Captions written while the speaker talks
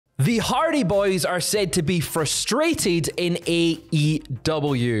The Hardy Boyz are said to be frustrated in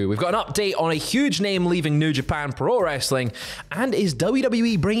AEW. We've got an update on a huge name leaving New Japan Pro Wrestling, and is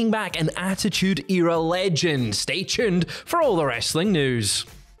WWE bringing back an Attitude Era legend? Stay tuned for all the wrestling news.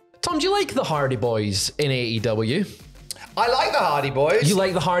 Tom, do you like the Hardy Boyz in AEW? I like the Hardy Boyz. You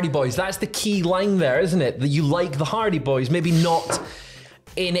like the Hardy Boyz. That's the key line there, isn't it? That you like the Hardy Boyz, maybe not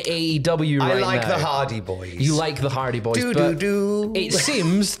in AEW right now. I like the Hardy Boyz. You like the Hardy Boyz, but it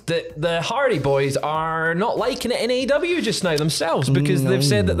seems that the Hardy Boyz are not liking it in AEW just now themselves, because they've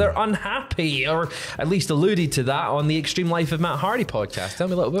said that they're unhappy, or at least alluded to that on the Extreme Life of Matt Hardy podcast. Tell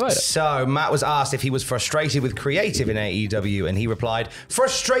me a little bit about it. So Matt was asked if he was frustrated with creative in AEW, and he replied,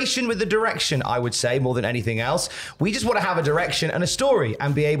 frustration with the direction, I would say, more than anything else. We just want to have a direction and a story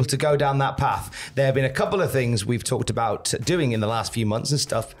and be able to go down that path. There have been a couple of things we've talked about doing in the last few months, and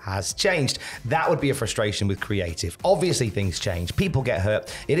stuff has changed. That would be a frustration with creative. Obviously things change, people get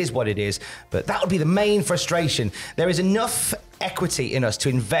hurt, it is what it is, but that would be the main frustration. There is enough equity in us to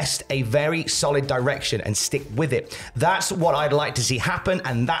invest a very solid direction and stick with it. That's what I'd like to see happen,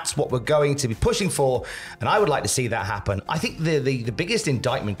 and that's what we're going to be pushing for, and I would like to see that happen. I think the biggest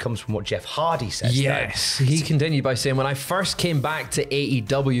indictment comes from what Jeff Hardy says. Yes, he continued by saying, when I first came back to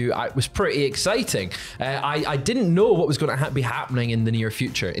AEW, it was pretty exciting. I didn't know what was going to be happening in the near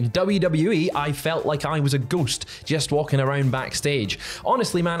future. In WWE, I felt like I was a ghost just walking around backstage.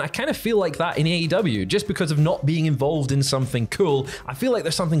 Honestly, man, I kind of feel like that in AEW, just because of not being involved in something cool. I feel like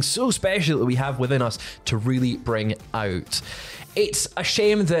there's something so special that we have within us to really bring out. It's a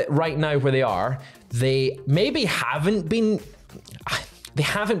shame that right now where they are, they maybe haven't been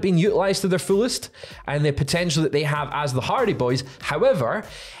utilized to their fullest, and the potential that they have as the Hardy Boyz. However,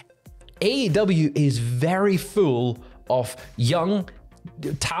 AEW is very full of young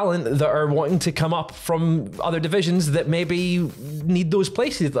talent that are wanting to come up from other divisions that maybe need those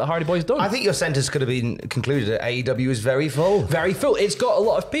places that the Hardy Boyz don't. I think your sentence could have been concluded that AEW is very full. Very full. It's got a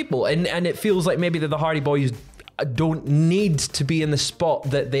lot of people, and it feels like maybe that the Hardy Boyz don't need to be in the spot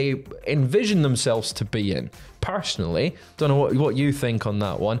that they envision themselves to be in. Personally, don't know what you think on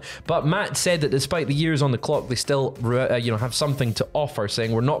that one, but Matt said that despite the years on the clock, they still have something to offer,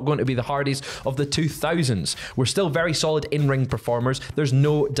 saying we're not going to be the Hardys of the 2000s. We're still very solid in-ring performers. There's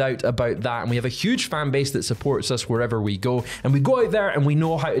no doubt about that, and we have a huge fan base that supports us wherever we go, and we go out there and we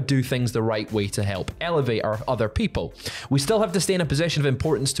know how to do things the right way to help elevate our other people. We still have to stay in a position of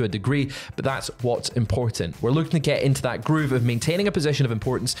importance to a degree, but that's what's important. We're looking to get into that groove of maintaining a position of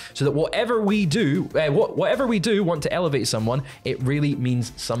importance so that whatever we do want to elevate someone, it really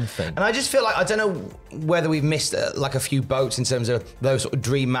means something. And I just feel like, I don't know whether we've missed like a few boats in terms of those sort of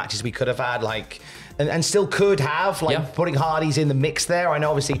dream matches we could have had, like, and still could have, like putting Hardys in the mix there. I know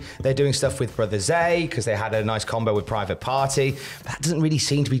obviously they're doing stuff with Brother Zay because they had a nice combo with Private Party. But that doesn't really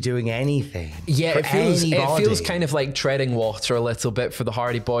seem to be doing anything. Yeah, it feels kind of like treading water a little bit for the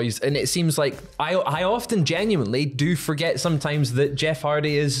Hardy Boyz, and it seems like I often genuinely do forget sometimes that Jeff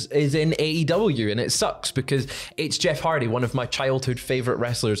Hardy is in AEW, and it sucks because it's Jeff Hardy, one of my childhood favorite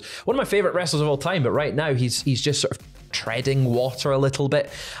wrestlers, one of my favorite wrestlers of all time. But right now he's just sort of treading water a little bit,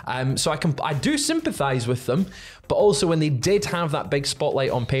 so I do sympathize with them. But also, when they did have that big spotlight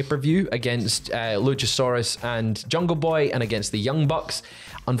on pay-per-view against Luchasaurus and Jungle Boy and against the Young Bucks,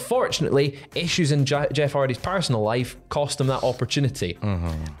 unfortunately issues in Jeff Hardy's personal life cost him that opportunity.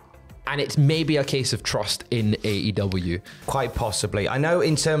 And it's maybe a case of trust in AEW. Quite possibly. I know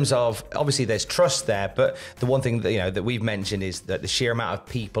in terms of, obviously there's trust there, but the one thing that that we've mentioned is that the sheer amount of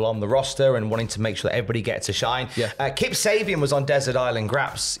people on the roster and wanting to make sure that everybody gets a shine. Kip Sabian was on Desert Island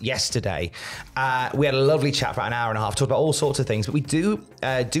Graps yesterday. We had a lovely chat for an hour and a half, talked about all sorts of things, but we do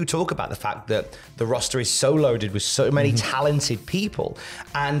talk about the fact that the roster is so loaded with so many talented people,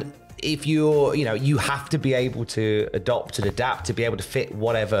 and if you have to be able to adopt and adapt to be able to fit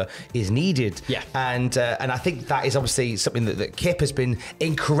whatever is needed. And I think that is obviously something that Kip has been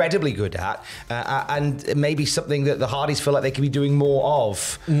incredibly good at, and maybe something that the Hardys feel like they could be doing more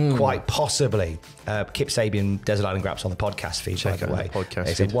of, quite possibly. Kip Sabian, Desert Island Graps on the podcast feed, by the way.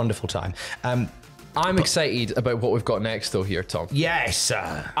 It's a wonderful time. I'm excited about what we've got next, though, here, Tom. Yes.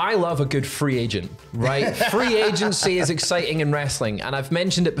 I love a good free agent, right? Free agency is exciting in wrestling, and I've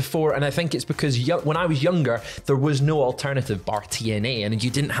mentioned it before, and I think it's because when I was younger, there was no alternative bar TNA, and you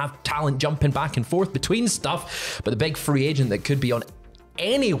didn't have talent jumping back and forth between stuff, but the big free agent that could be on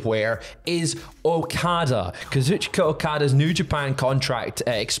anywhere is Okada. Kazuchika Okada's New Japan contract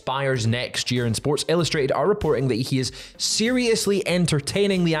expires next year, and Sports Illustrated are reporting that he is seriously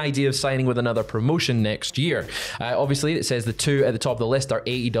entertaining the idea of signing with another promotion next year. Obviously, it says the two at the top of the list are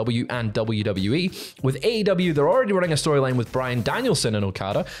AEW and WWE. With AEW, they're already running a storyline with Bryan Danielson and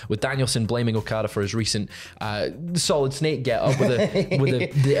Okada, with Danielson blaming Okada for his recent Solid Snake get-up with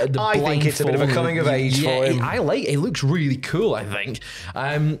the I think it's a bit of a coming of age for him. It looks really cool, I think.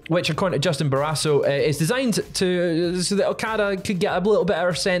 Which, according to Justin Barrasso, is designed so that Okada could get a little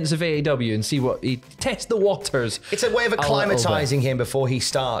better sense of AEW and see what he test the waters. It's a way of acclimatizing him before he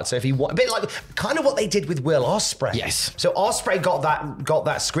starts. So if he a bit like kind of what they did with Will Ospreay. Yes. So Ospreay got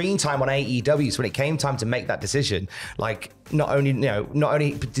that screen time on AEW. So when it came time to make that decision, like not only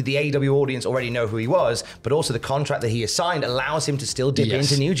did the AEW audience already know who he was, but also the contract that he has signed allows him to still dip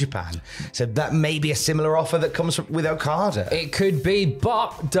into New Japan. So that may be a similar offer that comes with Okada. It could be, but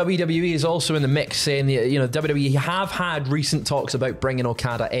WWE is also in the mix, saying that, WWE have had recent talks about bringing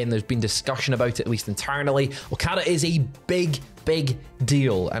Okada in. There's been discussion about it, at least internally. Okada is a big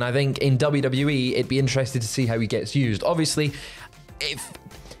deal, and I think in WWE it'd be interesting to see how he gets used. Obviously, if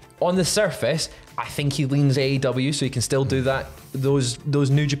on the surface, I think he leans AEW, so he can still do that. Those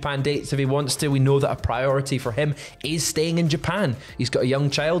New Japan dates if he wants to. We know that a priority for him is staying in Japan. He's got a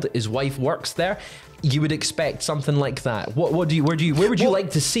young child. His wife works there. You would expect something like that. Where would you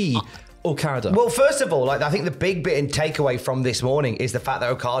like to see Okada? Well, first of all, I think the big bit and takeaway from this morning is the fact that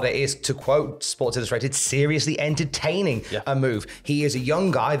Okada is, to quote Sports Illustrated, seriously entertaining a move. He is a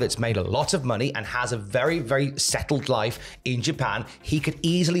young guy that's made a lot of money and has a very, very settled life in Japan. He could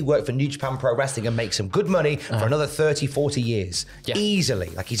easily work for New Japan Pro Wrestling and make some good money for another 30, 40 years. Easily.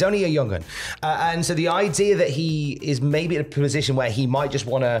 Like, he's only a young'un. And so the idea that he is maybe in a position where he might just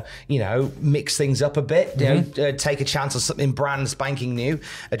want to, mix things up a bit, take a chance on something brand spanking new,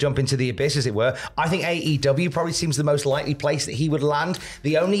 jump into the abyss, as it were. I think AEW probably seems the most likely place that he would land.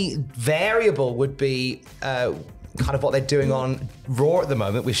 The only variable would be kind of what they're doing on Raw at the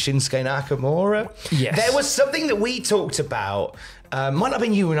moment with Shinsuke Nakamura. Yes. There was something that we talked about, might not have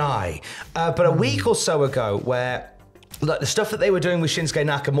been you and I, but a week or so ago where the stuff that they were doing with Shinsuke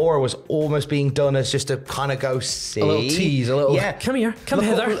Nakamura was almost being done as just to kind of go see. A little tease, come here, come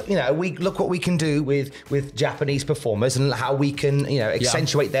hither. We look what we can do with Japanese performers and how we can,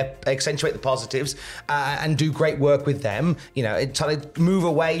 accentuate the positives and do great work with them. Try to move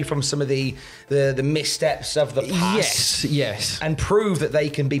away from some of the missteps of the past. Yes. And prove that they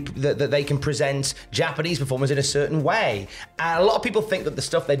can be that they can present Japanese performers in a certain way. And a lot of people think that the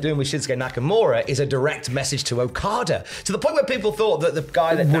stuff they're doing with Shinsuke Nakamura is a direct message to Okada. To the point where people thought that the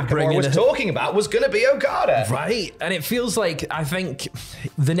guy that Nakamura was talking about was going to be Okada. Right. And it feels like, I think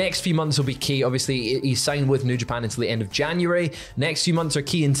the next few months will be key. Obviously, he's signed with New Japan until the end of January. Next few months are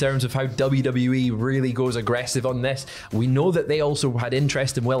key in terms of how WWE really goes aggressive on this. We know that they also had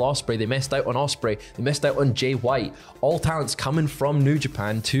interest in Will Ospreay. They missed out on Ospreay. They missed out on Jay White. All talents coming from New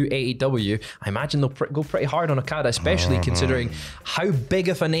Japan to AEW. I imagine they'll go pretty hard on Okada, especially considering how big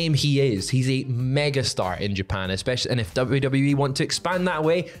of a name he is. He's a megastar in Japan, especially. And if WWE want to expand that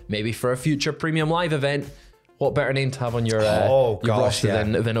way, maybe for a future premium live event, what better name to have on your roster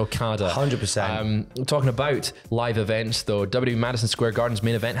than Okada? 100%. Talking about live events, though, WWE Madison Square Garden's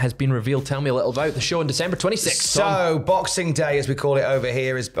main event has been revealed. Tell me a little about the show on December 26th. So, Boxing Day, as we call it over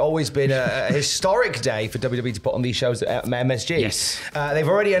here, has always been a historic day for WWE to put on these shows at MSG. Yes. They've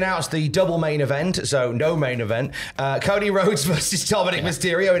already announced the double main event, so no main event. Cody Rhodes versus Dominic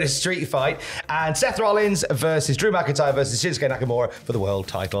Mysterio in a street fight, and Seth Rollins versus Drew McIntyre versus Shinsuke Nakamura for the world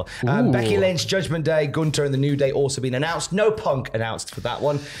title. Becky Lynch, Judgment Day, Gunter and the New Day also been announced. No Punk announced for that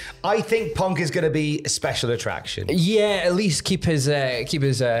one. I think Punk is going to be a special attraction. Yeah, at least keep his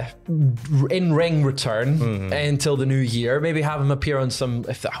in-ring return until the new year. Maybe have him appear on some.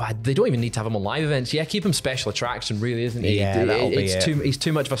 They don't even need to have him on live events. Yeah, keep him special attraction, really, isn't he? Yeah, that'll be it. He's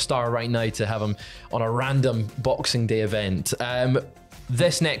too much of a star right now to have him on a random Boxing Day event.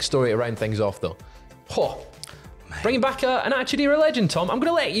 This next story to round things off, though. Bringing back an Attitude Era legend, Tom. I'm going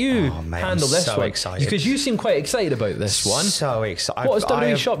to let you handle this one. Excited. Because you seem quite excited about this one. So excited. What has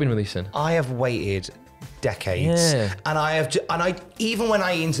WWE Shop been releasing? I have waited decades. Yeah. And I even when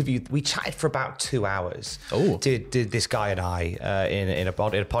I interviewed, we chatted for about 2 hours. Did this guy and I in a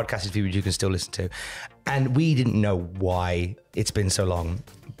podcast interview which you can still listen to. And we didn't know why it's been so long.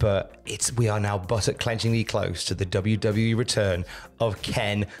 But we are now buttock clenchingly close to the WWE return of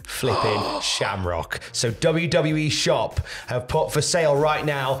Ken flipping Shamrock. So WWE Shop have put for sale right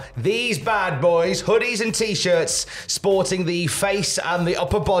now these bad boys, hoodies and t-shirts sporting the face and the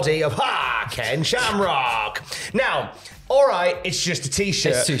upper body of Ken Shamrock. Now, all right, it's just a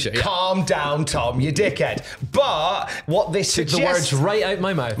t-shirt. It's a t-shirt, yeah. Calm down, Tom, you dickhead. But what this Took suggests... the words right out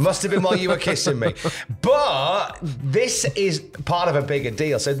my mouth. Must have been while you were kissing me. But this is part of a bigger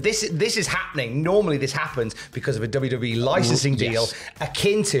deal. So this is happening. Normally this happens because of a WWE licensing deal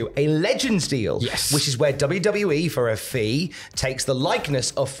akin to a Legends deal, which is where WWE, for a fee, takes the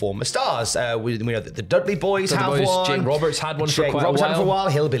likeness of former stars. We know that the Dudley Boys have one. Jake Roberts had one for quite a while.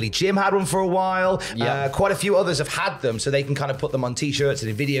 Hillbilly Jim had one for a while. Yep. Quite a few others have had them, so they can kind of put them on t-shirts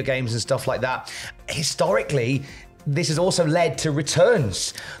and in video games and stuff like that. Historically, this has also led to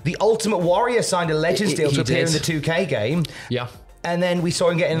returns. The Ultimate Warrior signed a Legends deal to appear in the 2K game. Yeah. And then we saw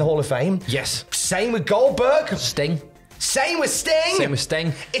him get in the Hall of Fame. Yes. Same with Goldberg. Sting. Same with Sting. Same with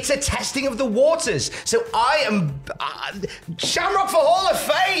Sting. It's a testing of the waters. So I am Shamrock for Hall of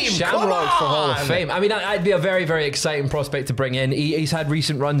Fame. Shamrock for Hall of Fame. I mean, I'd be a very, very exciting prospect to bring in. He's had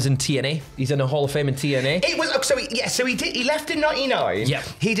recent runs in TNA. He's in the Hall of Fame in TNA. It was so he did. He left in '99. Yeah.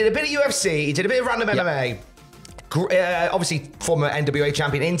 He did a bit of UFC. He did a bit of random MMA. Obviously former NWA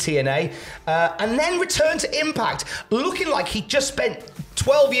champion in TNA, and then returned to Impact, looking like he just spent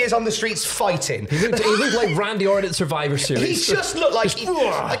 12 years on the streets fighting. He looked like Randy Orton at Survivor Series. He just looked like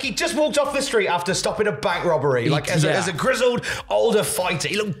he just walked off the street after stopping a bank robbery, as a grizzled older fighter.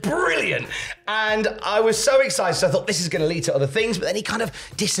 He looked brilliant, and I was so excited. So I thought this is going to lead to other things, but then he kind of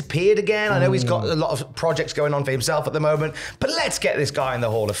disappeared again. I know he's got a lot of projects going on for himself at the moment, but let's get this guy in the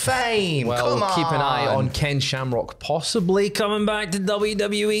Hall of Fame. Well, come on. Keep an eye on Ken Shamrock possibly coming back to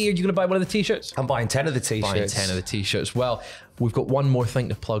WWE. Are you going to buy one of the t-shirts? I'm buying 10 of the t-shirts. Buying 10 of the t-shirts. Well, we've got one more thing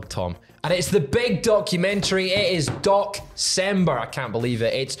to plug, Tom. And it's the big documentary. It is Doc-sember. I can't believe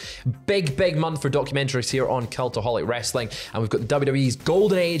it. It's big month for documentaries here on Cultaholic Wrestling. And we've got the WWE's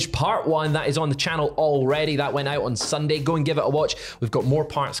Golden Age Part 1. That is on the channel already. That went out on Sunday. Go and give it a watch. We've got more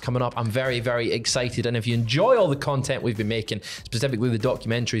parts coming up. I'm very, very excited. And if you enjoy all the content we've been making, specifically the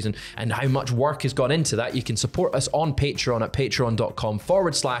documentaries and how much work has gone into that, you can support us on Patreon at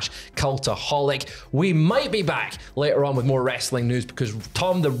patreon.com/Cultaholic. We might be back later on with more wrestling news because,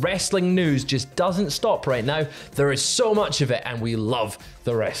 Tom, the wrestling news just doesn't stop right now. There is so much of it, and we love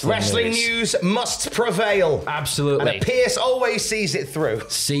the wrestling news must prevail. Absolutely. And Pierce always sees it through.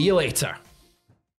 See you later.